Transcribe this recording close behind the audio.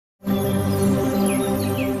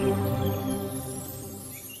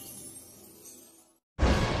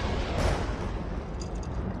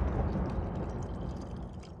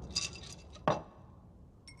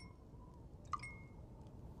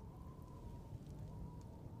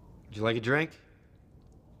Would you like a drink?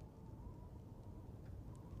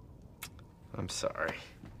 I'm sorry.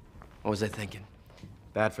 What was I thinking?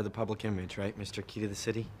 Bad for the public image, right, Mr. Key to the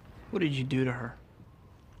City? What did you do to her?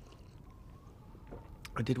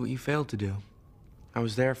 I did what you failed to do. I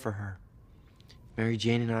was there for her. Mary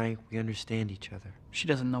Jane and I, we understand each other. She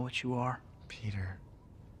doesn't know what you are. Peter,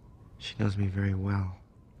 she knows me very well.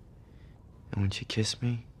 And when she kissed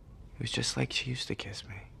me, it was just like she used to kiss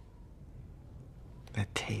me.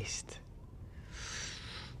 That taste.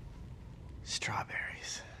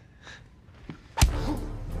 Strawberries.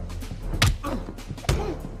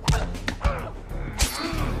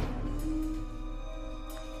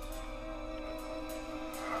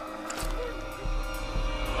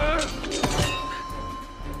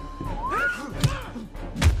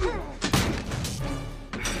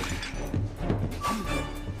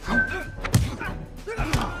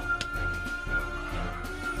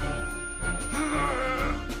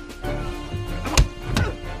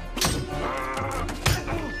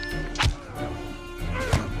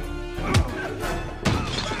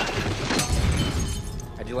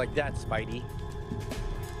 How'd you like that, Spidey?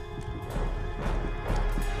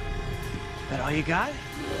 That all you got?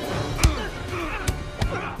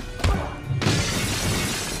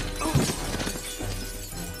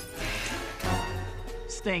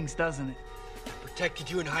 Stings, doesn't it? I protected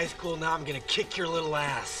you in high school, now I'm gonna kick your little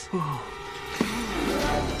ass. Ooh.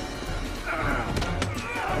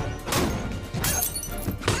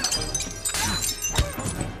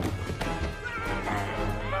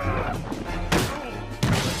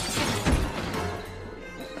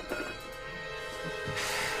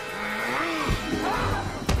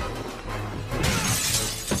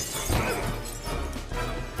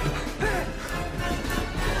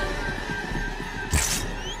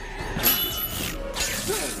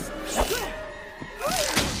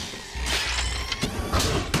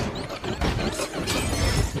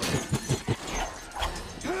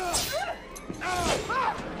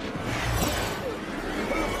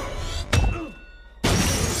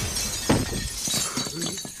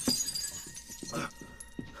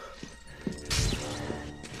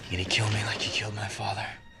 You gonna kill me like you killed my father?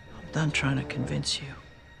 I'm done trying to convince you.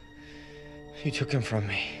 You took him from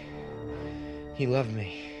me. He loved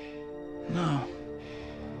me. No.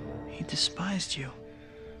 He despised you.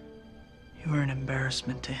 You were an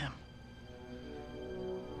embarrassment to him.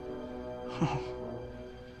 Oh.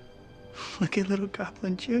 Look at little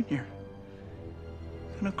Goblin Jr.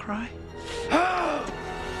 Gonna cry?